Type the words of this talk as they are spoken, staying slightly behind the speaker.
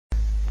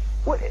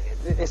What,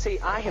 see,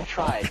 I have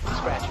tried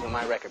scratching with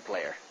my record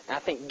player, and I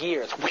think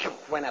gears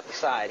went out the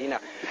side, you know.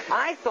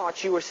 I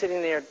thought you were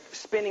sitting there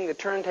spinning the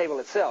turntable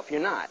itself. You're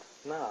not.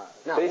 Nah.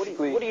 No,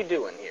 Basically, what are you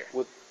doing here?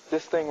 With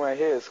this thing right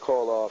here is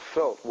called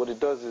felt. What it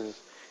does is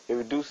it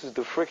reduces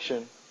the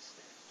friction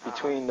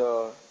between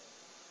the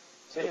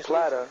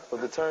platter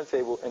of the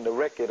turntable and the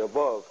record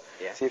above.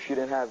 Yeah. See, if you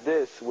didn't have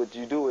this, what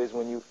you do is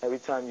every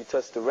time you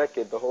touch the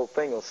record, the whole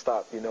thing will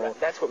stop, you know. Right.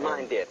 That's what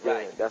mine did,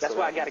 right. Yeah, that's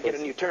why I got to get a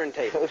new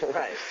turntable.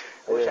 Right.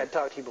 I wish I'd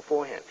talked to you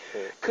beforehand.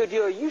 Yeah. Could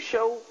you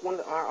show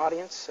our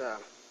audience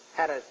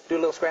how to do a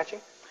little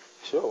scratching?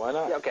 Sure, why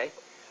not? Yeah, okay.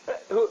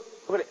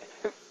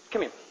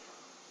 Come here.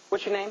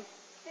 What's your name?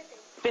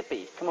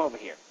 Fippy. Come over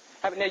here.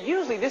 Now,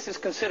 usually this is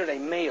considered a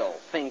male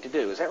thing to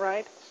do. Is that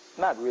right?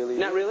 Not really.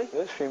 Not really?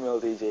 There's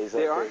female DJs.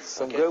 There are?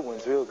 Some Okay. good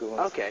ones, real good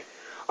ones. Okay.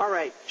 All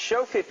right.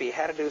 Show Fippy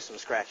how to do some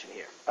scratching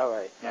here. All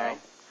right. All right.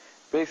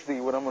 Basically,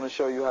 what I'm going to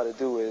show you how to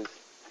do is,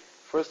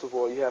 first of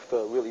all, you have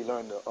to really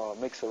learn the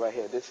mixer right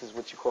here. This is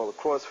what you call a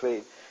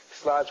crossfade.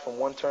 Slides from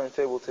one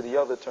turntable to the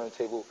other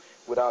turntable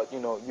without,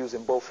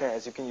 using both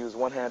hands. You can use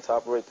one hand to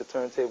operate the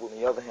turntable, and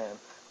the other hand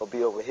will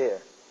be over here.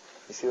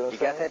 You see what I'm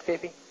saying? You got that,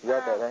 Fippy? You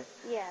got that, right?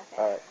 Yeah.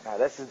 All right. Now,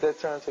 this is the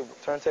turntable.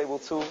 Turntable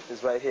 2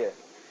 is right here.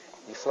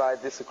 You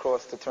slide this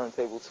across to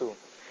turntable 2.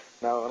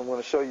 Now, what I'm going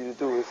to show you to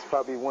do is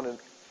probably something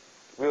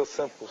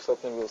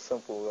real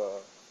simple.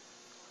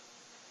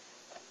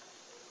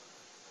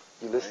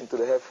 You listen to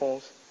the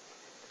headphones,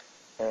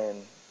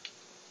 and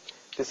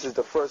this is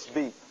the first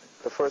beat,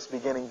 the first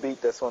beginning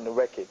beat that's on the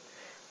record.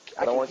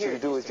 What I want you to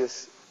do is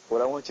just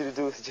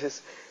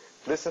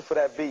listen for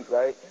that beat,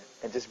 right?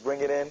 And just bring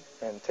it in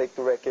and take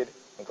the record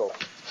and go.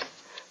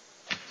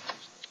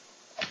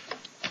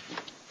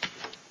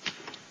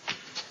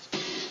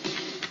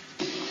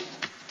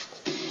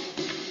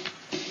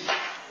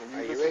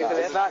 Are you ready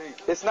for that?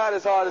 It's not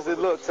as hard as it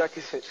looks. There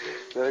it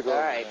goes. All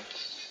right.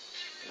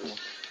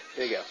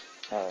 Here you go.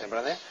 All right.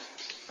 Remember that?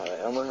 All right,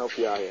 I'm going to help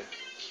you out here.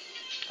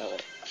 All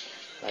right.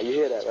 Now, you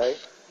hear that, right?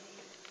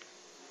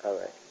 All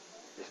right.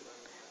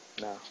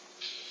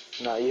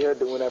 Now you hear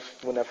that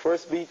when that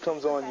first beat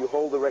comes on, you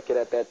hold the record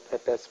at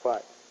that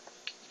spot.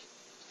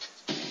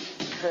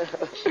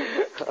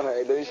 All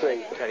right, let me show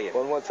you.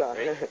 One more time.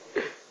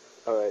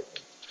 All right.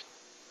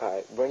 All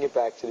right, bring it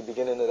back to the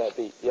beginning of that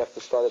beat. You have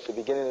to start at the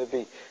beginning of the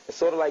beat. It's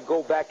sort of like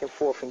go back and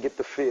forth and get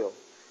the feel.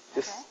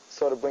 Just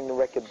sort of bring the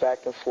record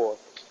back and forth.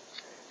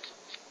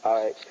 All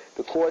right,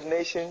 the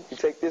coordination, you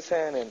take this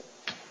hand and...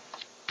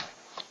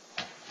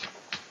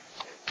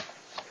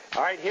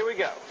 All right, here we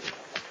go.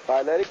 All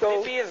right, let it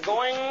go. Fippy is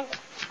going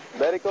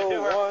Let it go. to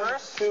do her 1,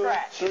 first 2,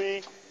 scratch.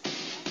 3.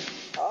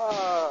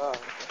 Ah. All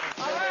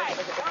right.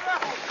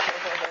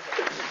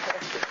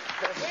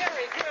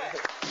 Very good.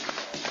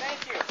 Thank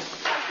you.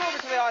 Let's go over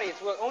to the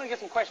audience. We'll only get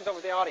some questions over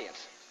to the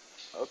audience.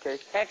 Okay.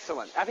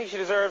 Excellent. I think she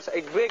deserves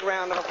a big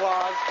round of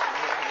applause.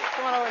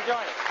 Come on over and join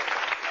us.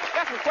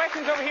 Got some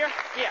questions over here?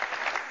 Yeah.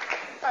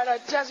 All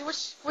right, Jazzy,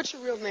 what's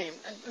your real name?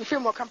 I feel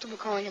more comfortable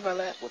calling you by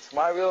that. What's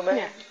my real name?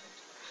 Yeah.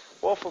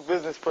 Well, for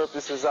business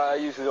purposes, I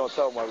usually don't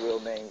tell my real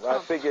name. I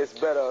figure it's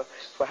better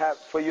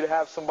for you to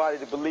have somebody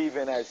to believe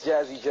in as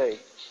Jazzy J.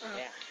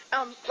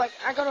 Like,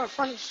 I go to a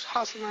friend's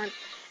house of mine,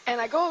 and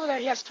I go over there.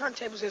 He has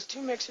turntables. He has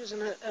two mixers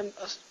and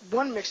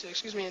one mixer,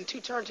 and two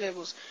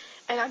turntables.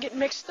 And I get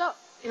mixed up,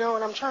 and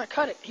I'm trying to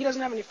cut it. He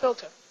doesn't have any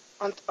filter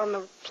on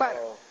the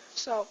platter. Oh.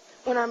 So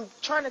when I'm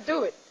trying to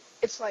do it,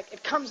 it's like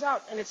it comes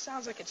out and it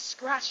sounds like it's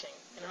scratching,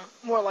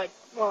 more like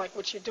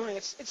what you're doing.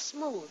 It's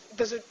smooth.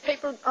 Does the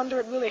paper under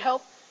it really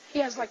help? He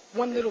has like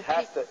one little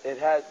paper.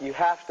 You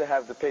have to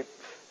have the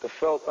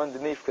felt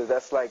underneath, because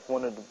that's like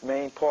one of the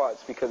main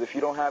parts. Because if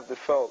you don't have the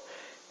felt,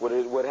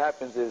 what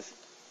happens is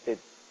it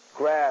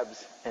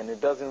grabs and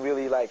it doesn't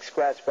really like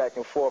scratch back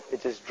and forth.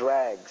 It just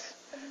drags.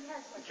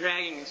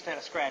 Dragging instead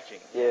of scratching.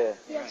 Yeah.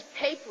 He has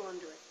paper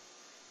under it.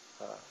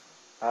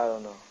 I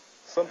don't know.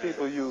 Some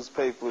people use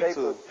paper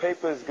too.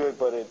 Paper is good,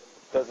 but it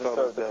doesn't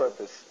serve the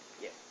purpose.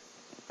 Yeah.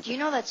 Do you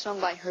know that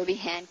song by Herbie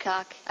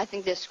Hancock? I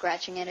think they're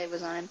scratching it. It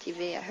was on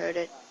MTV. I heard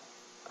it.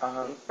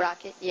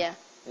 Rocket? Yeah.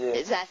 Yeah.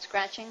 Is that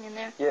scratching in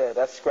there? Yeah,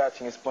 that's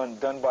scratching. It's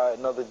done by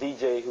another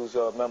DJ who's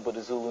a member of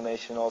the Zulu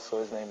Nation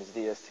also. His name is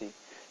DST.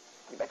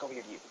 Back over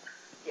here to you.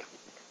 Yeah.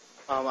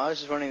 I was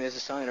just wondering, there's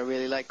a song that I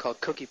really like called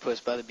Cookie Puss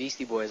by the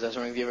Beastie Boys. I was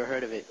wondering if you ever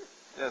heard of it.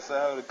 Yes, I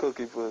heard of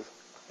Cookie Puss.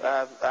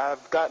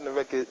 I've gotten the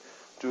record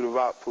through the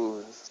rock pool.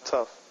 It's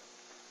tough.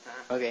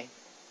 Okay.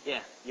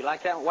 Yeah. You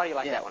like that one? Why do you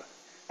like that one?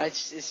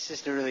 It's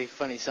just a really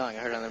funny song. I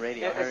heard it on the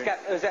radio.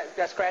 Is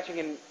that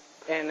scratching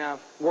and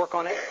work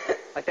on it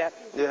like that?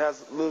 It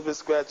has a little bit of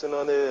scratching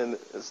on it, and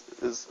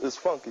it's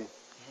funky.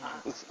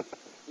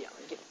 Yeah.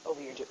 Get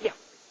over here too. Yeah.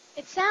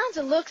 It sounds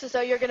and looks as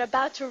though you're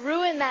about to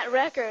ruin that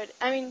record.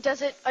 I mean,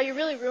 are you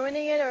really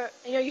ruining it? Or,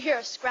 you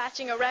hear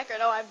scratching a record.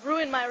 Oh, I've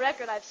ruined my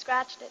record. I've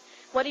scratched it.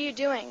 What are you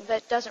doing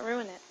that doesn't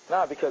ruin it?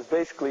 No, because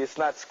basically it's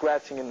not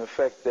scratching in the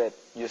fact that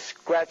you're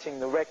scratching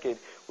the record.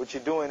 What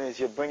you're doing is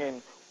you're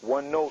bringing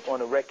one note on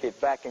the record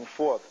back and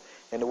forth.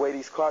 And the way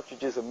these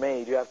cartridges are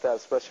made, you have to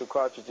have special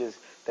cartridges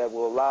that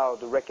will allow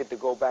the record to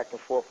go back and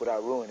forth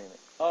without ruining it.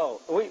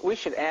 Oh, we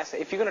should ask,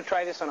 if you're going to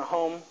try this on a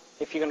home,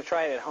 if you're going to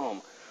try it at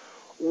home,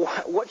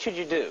 what should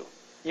you do?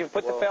 You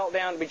put the felt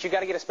down, but you got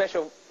to get a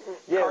special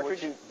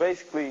cartridge?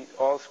 Basically,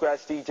 all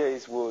scratch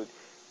DJs would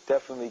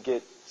definitely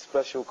get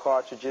special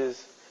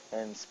cartridges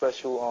and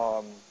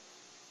special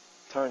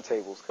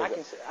turntables.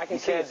 You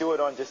can't do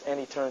it on just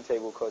any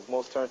turntable because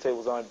most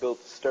turntables aren't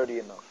built sturdy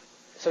enough.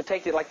 So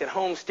take it like that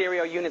home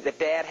stereo unit that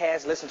Dad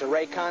has, listen to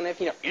Ray Conniff,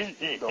 you know.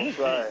 Don't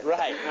try it.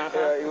 Right.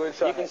 Yeah,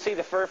 you can see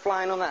the fur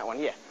flying on that one,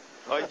 yeah.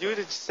 Are you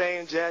the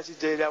same Jazzy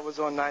J that was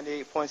on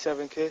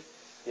 98.7, kid?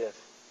 Yes.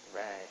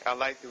 Right. I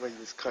like the way you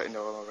was cutting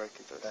all on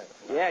records.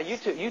 Yeah, you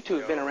two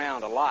have been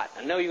around a lot.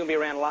 I know you're going to be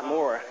around a lot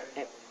more.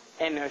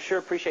 And sure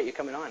appreciate you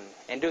coming on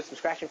and doing some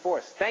scratching for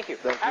us. Thank you.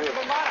 Thank you. After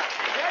BAMBAATA,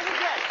 Jazzy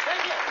J.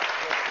 Thank you.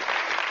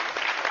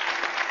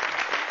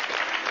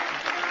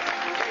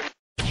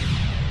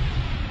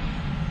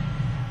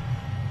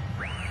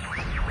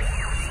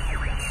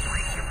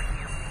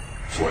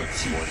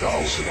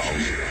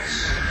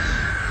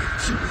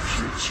 to the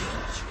future.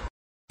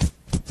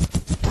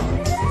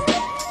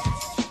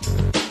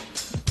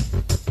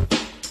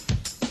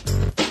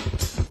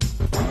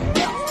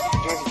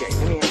 Jazzy J,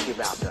 let me ask you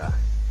about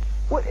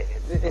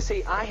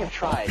see, I have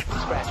tried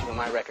scratching on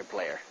my record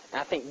player.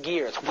 And I think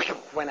gears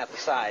went out the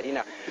side, you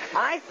know.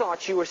 I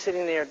thought you were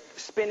sitting there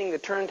spinning the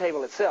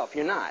turntable itself.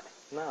 You're not.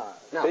 Nah.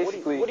 No,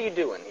 Basically, what are you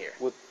doing here?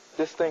 With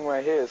this thing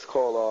right here is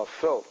called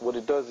felt. What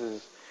it does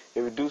is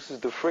it reduces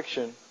the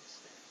friction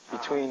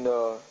between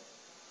the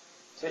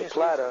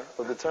platter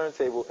of the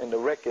turntable and the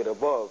record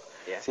above.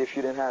 Yeah. See, if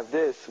you didn't have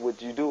this,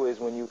 what you do is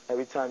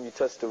every time you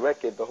touch the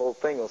record, the whole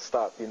thing will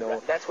stop, you know.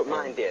 Right. That's what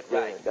mine did,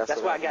 right. Yeah,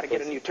 that's why I got to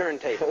get a new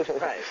turntable.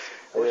 Right.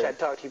 I wish I'd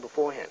talked to you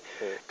beforehand.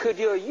 Yeah. Could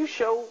you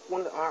show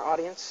our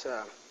audience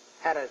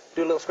how to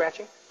do a little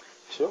scratching?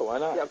 Sure, why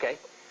not? Yeah, okay.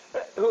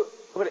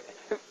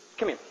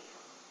 Come here.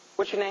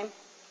 What's your name?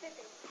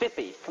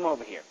 Fippy. Come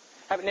over here.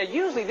 Now,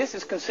 usually this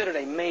is considered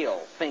a male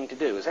thing to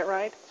do. Is that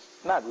right?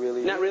 Not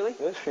really. Not really?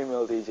 There's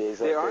female DJs.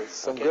 There are?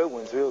 Some good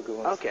ones, real good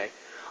ones. Okay.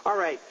 All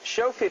right.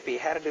 Show Fippy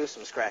how to do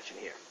some scratching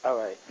here. All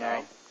right.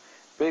 Now,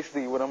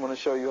 basically what I'm going to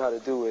show you how to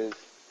do is,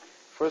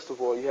 first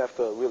of all, you have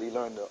to really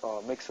learn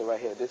the mixer right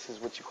here. This is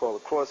what you call a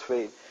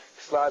crossfade. It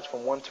slides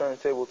from one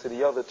turntable to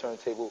the other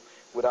turntable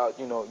without,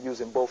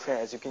 using both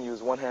hands. You can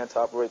use one hand to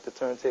operate the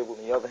turntable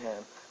and the other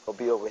hand will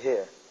be over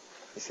here.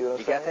 You see what I'm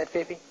saying? You got that,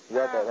 Fippy? You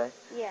got that, right?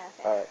 Yeah.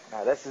 All right.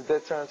 Now, this is the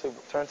turntable.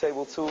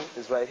 Turntable 2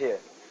 is right here.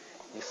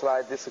 You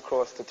slide this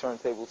across to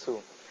turntable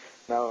 2.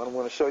 Now, what I'm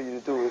going to show you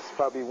to do is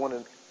probably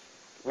something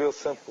real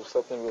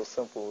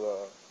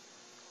simple.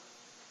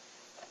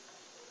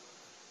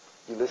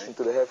 You listen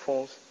to the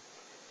headphones,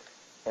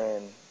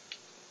 and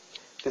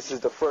this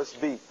is the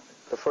first beat,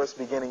 the first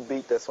beginning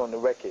beat that's on the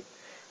record.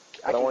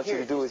 What I want you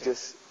to do is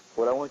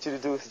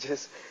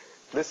just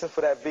listen for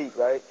that beat,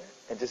 right?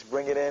 And just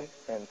bring it in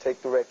and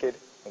take the record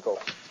and go.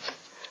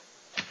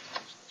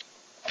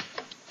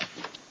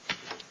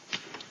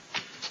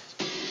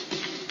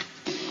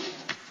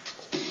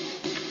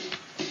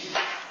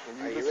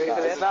 Are you ready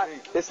for this?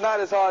 It's not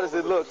as hard as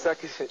it looks.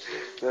 Let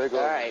it go.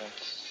 All right.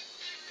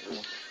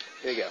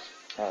 Here you go.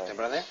 All right.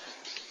 Remember that?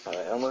 All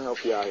right. I'm going to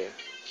help you out here.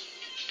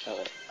 All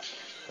right.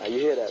 Now, you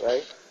hear that,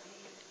 right?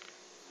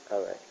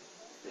 All right.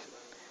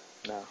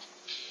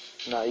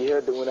 Now you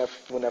heard that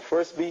when that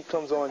first beat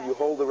comes on, you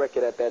hold the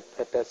record at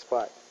that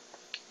spot.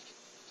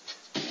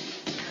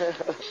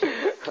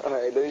 All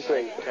right, let me show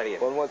you.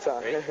 One more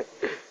time.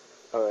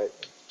 All right.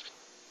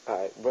 All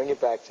right, bring it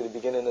back to the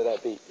beginning of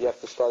that beat. You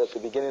have to start at the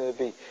beginning of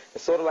the beat.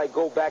 And sort of like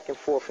go back and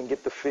forth and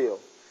get the feel.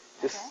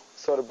 Just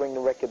sort of bring the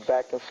record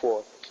back and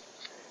forth.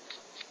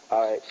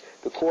 All right.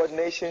 The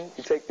coordination,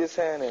 you take this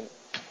hand and...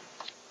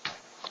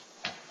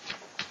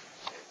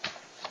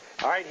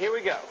 All right, here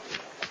we go.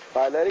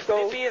 All right, let it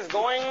go. Fippy is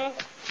going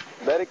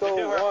Let it go.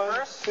 to do her 1,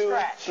 first 2,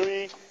 scratch.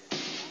 3.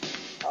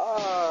 Ah.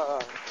 All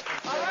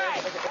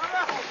right.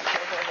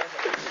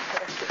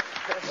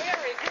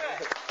 Very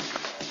good.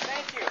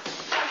 Thank you.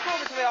 Let's go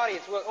over to the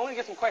audience. We'll only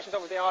get some questions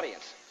over to the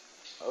audience.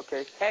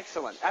 Okay.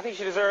 Excellent. I think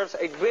she deserves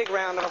a big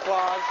round of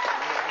applause.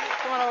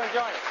 Come on over and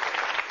join us.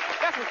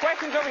 Got some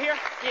questions over here?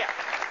 Yeah.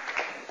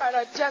 All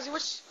right, Jazzy,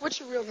 what's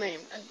your real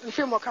name? I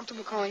feel more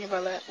comfortable calling you by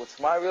that. What's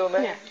my real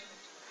name? Yeah.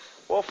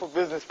 Well, for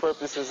business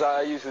purposes,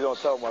 I usually don't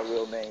tell my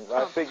real name.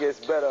 I figure it's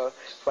better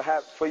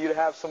for you to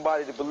have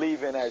somebody to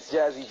believe in as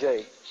Jazzy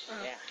J.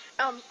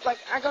 Like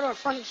I go to a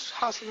friend's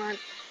house of mine,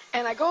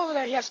 and I go over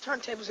there. He has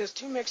turntables. He has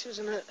two mixers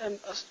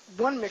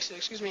one mixer,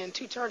 and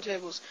two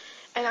turntables,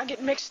 and I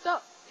get mixed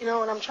up, and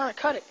I'm trying to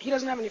cut it. He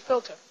doesn't have any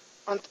filter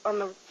on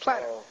the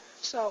platter,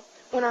 so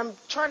when I'm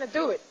trying to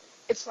do it,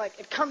 it's like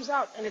it comes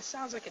out and it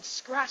sounds like it's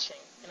scratching,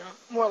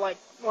 more like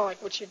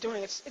what you're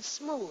doing. It's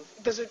smooth.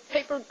 Does the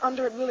paper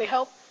under it really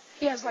help?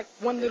 He has like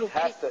one little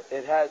piece.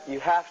 You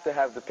have to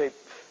have the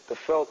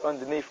felt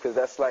underneath because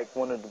that's like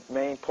one of the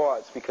main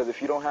parts. Because if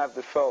you don't have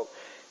the felt,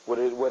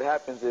 what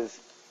happens is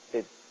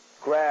it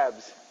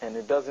grabs and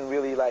it doesn't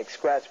really like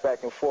scratch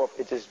back and forth.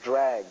 It just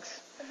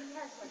drags.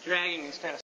 Dragging instead of